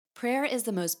Prayer is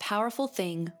the most powerful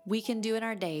thing we can do in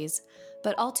our days,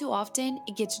 but all too often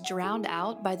it gets drowned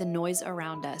out by the noise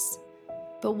around us.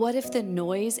 But what if the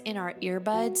noise in our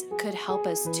earbuds could help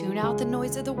us tune out the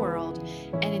noise of the world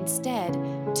and instead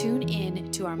tune in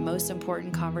to our most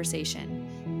important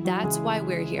conversation? That's why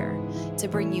we're here, to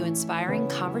bring you inspiring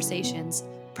conversations,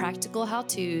 practical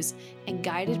how-tos, and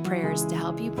guided prayers to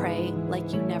help you pray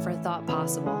like you never thought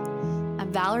possible.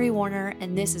 I'm Valerie Warner,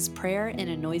 and this is Prayer in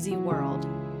a Noisy World.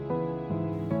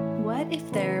 What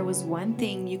if there was one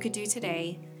thing you could do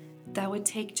today that would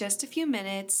take just a few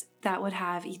minutes that would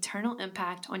have eternal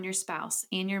impact on your spouse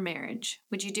and your marriage?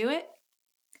 Would you do it?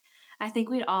 I think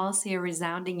we'd all say a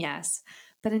resounding yes,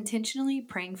 but intentionally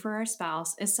praying for our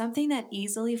spouse is something that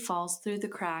easily falls through the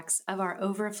cracks of our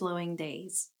overflowing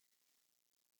days.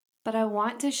 But I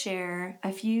want to share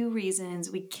a few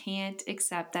reasons we can't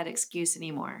accept that excuse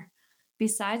anymore.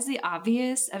 Besides the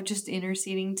obvious of just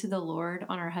interceding to the Lord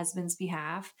on our husband's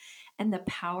behalf and the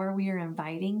power we are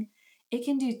inviting, it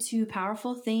can do two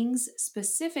powerful things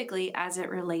specifically as it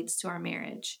relates to our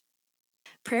marriage.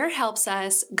 Prayer helps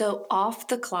us go off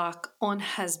the clock on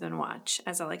husband watch,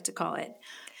 as I like to call it.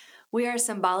 We are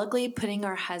symbolically putting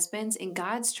our husbands in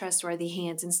God's trustworthy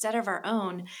hands instead of our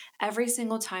own every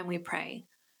single time we pray.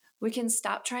 We can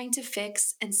stop trying to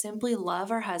fix and simply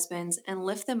love our husbands and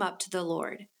lift them up to the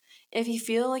Lord. If you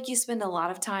feel like you spend a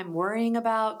lot of time worrying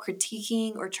about,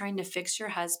 critiquing, or trying to fix your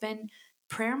husband,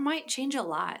 prayer might change a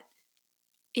lot.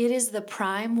 It is the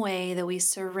prime way that we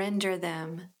surrender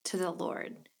them to the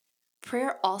Lord.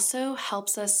 Prayer also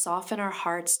helps us soften our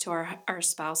hearts to our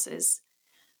spouses.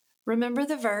 Remember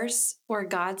the verse where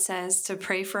God says to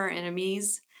pray for our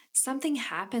enemies? Something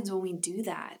happens when we do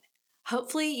that.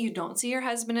 Hopefully, you don't see your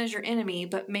husband as your enemy,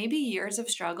 but maybe years of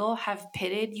struggle have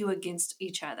pitted you against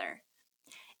each other.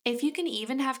 If you can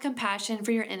even have compassion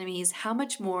for your enemies, how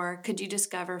much more could you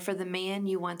discover for the man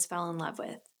you once fell in love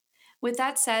with? With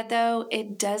that said, though,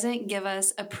 it doesn't give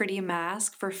us a pretty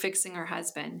mask for fixing our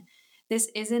husband. This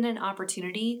isn't an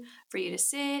opportunity for you to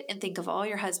sit and think of all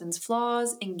your husband's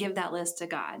flaws and give that list to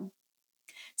God.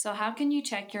 So, how can you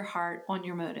check your heart on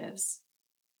your motives?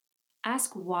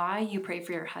 Ask why you pray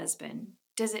for your husband.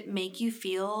 Does it make you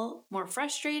feel more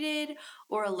frustrated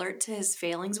or alert to his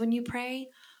failings when you pray?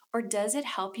 Or does it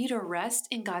help you to rest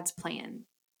in God's plan?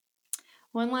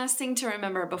 One last thing to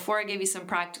remember before I give you some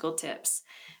practical tips.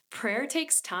 Prayer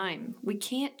takes time. We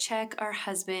can't check our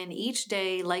husband each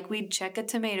day like we'd check a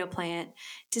tomato plant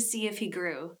to see if he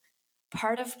grew.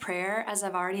 Part of prayer, as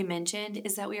I've already mentioned,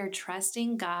 is that we are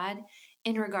trusting God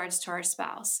in regards to our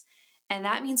spouse. And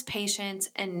that means patience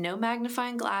and no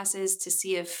magnifying glasses to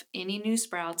see if any new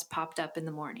sprouts popped up in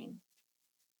the morning.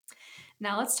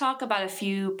 Now, let's talk about a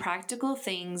few practical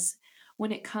things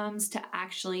when it comes to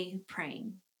actually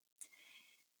praying.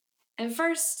 And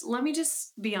first, let me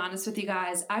just be honest with you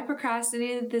guys. I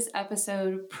procrastinated this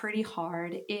episode pretty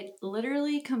hard. It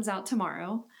literally comes out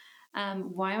tomorrow.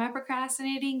 Why am I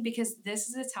procrastinating? Because this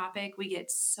is a topic we get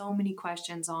so many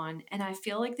questions on, and I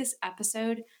feel like this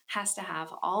episode has to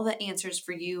have all the answers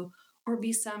for you or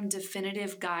be some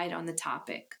definitive guide on the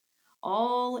topic,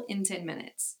 all in 10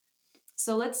 minutes.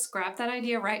 So let's scrap that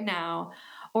idea right now,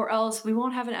 or else we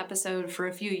won't have an episode for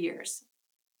a few years.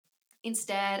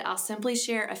 Instead, I'll simply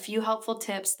share a few helpful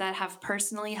tips that have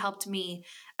personally helped me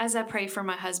as I pray for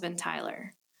my husband,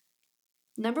 Tyler.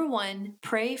 Number one,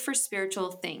 pray for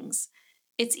spiritual things.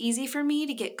 It's easy for me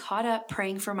to get caught up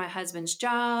praying for my husband's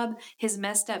job, his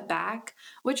messed up back,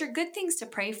 which are good things to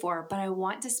pray for, but I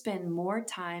want to spend more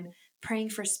time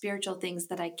praying for spiritual things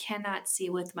that I cannot see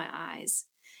with my eyes.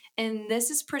 And this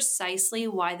is precisely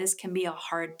why this can be a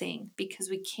hard thing, because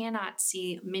we cannot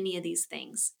see many of these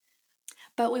things.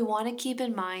 But we want to keep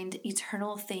in mind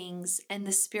eternal things and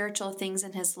the spiritual things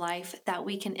in his life that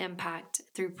we can impact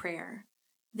through prayer.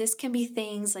 This can be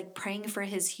things like praying for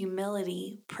his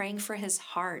humility, praying for his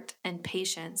heart and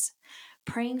patience,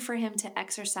 praying for him to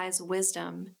exercise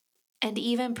wisdom, and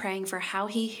even praying for how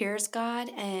he hears God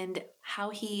and how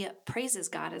he praises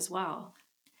God as well.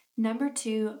 Number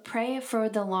two, pray for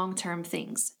the long-term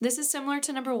things. This is similar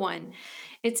to number one.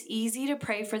 It's easy to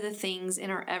pray for the things in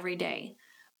our everyday.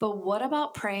 But what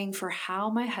about praying for how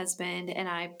my husband and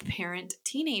I parent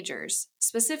teenagers,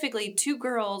 specifically two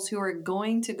girls who are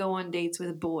going to go on dates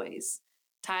with boys?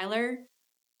 Tyler,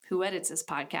 who edits this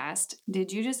podcast,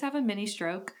 did you just have a mini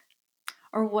stroke?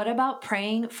 Or what about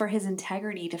praying for his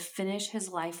integrity to finish his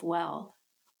life well?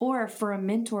 Or for a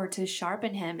mentor to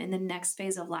sharpen him in the next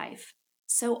phase of life?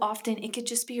 So often it could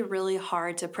just be really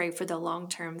hard to pray for the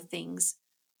long-term things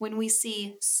when we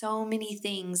see so many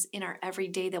things in our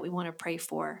everyday that we want to pray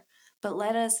for. but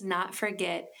let us not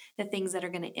forget the things that are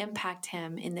going to impact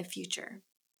him in the future.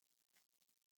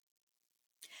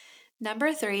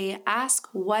 Number 3, ask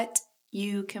what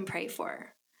you can pray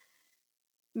for.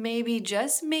 Maybe,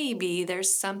 just maybe,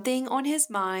 there's something on his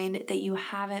mind that you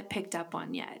haven't picked up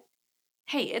on yet.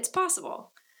 Hey, it's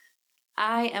possible.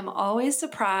 I am always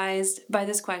surprised by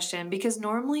this question because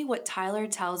normally what Tyler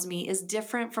tells me is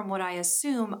different from what I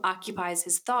assume occupies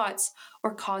his thoughts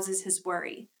or causes his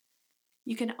worry.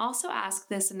 You can also ask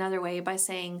this another way by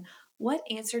saying, what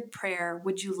answered prayer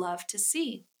would you love to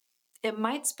see? It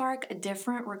might spark a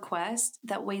different request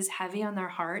that weighs heavy on their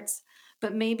hearts,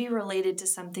 but may be related to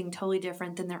something totally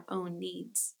different than their own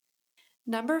needs.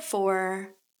 Number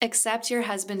 4, accept your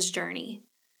husband's journey.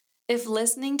 If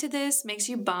listening to this makes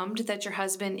you bummed that your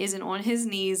husband isn't on his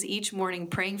knees each morning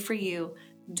praying for you,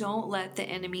 don't let the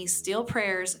enemy steal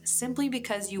prayers simply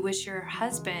because you wish your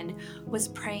husband was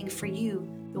praying for you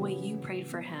the way you prayed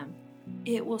for him.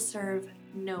 It will serve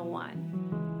no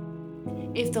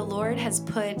one. If the Lord has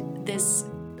put this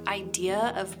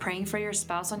idea of praying for your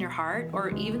spouse on your heart,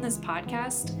 or even this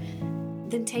podcast,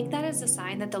 then take that as a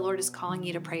sign that the Lord is calling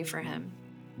you to pray for him.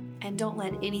 And don't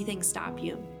let anything stop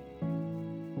you.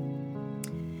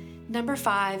 Number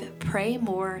 5, pray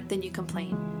more than you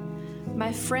complain.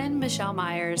 My friend Michelle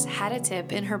Myers had a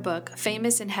tip in her book,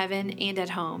 Famous in Heaven and at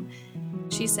Home.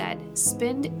 She said,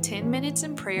 spend 10 minutes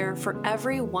in prayer for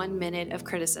every 1 minute of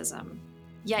criticism.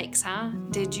 Yikes, huh?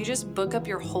 Did you just book up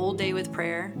your whole day with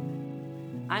prayer?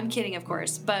 I'm kidding, of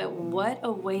course, but what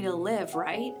a way to live,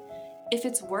 right? If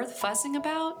it's worth fussing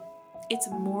about, it's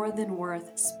more than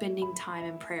worth spending time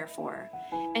in prayer for.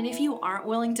 And if you aren't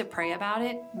willing to pray about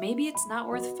it, maybe it's not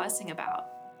worth fussing about.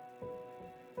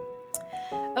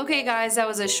 Okay, guys, that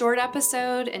was a short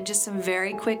episode and just some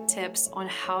very quick tips on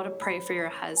how to pray for your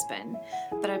husband.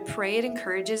 But I pray it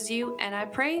encourages you, and I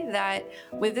pray that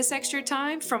with this extra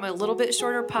time from a little bit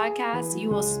shorter podcast, you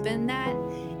will spend that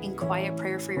in quiet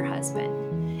prayer for your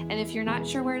husband. And if you're not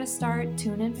sure where to start,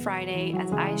 tune in Friday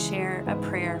as I share a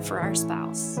prayer for our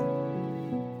spouse.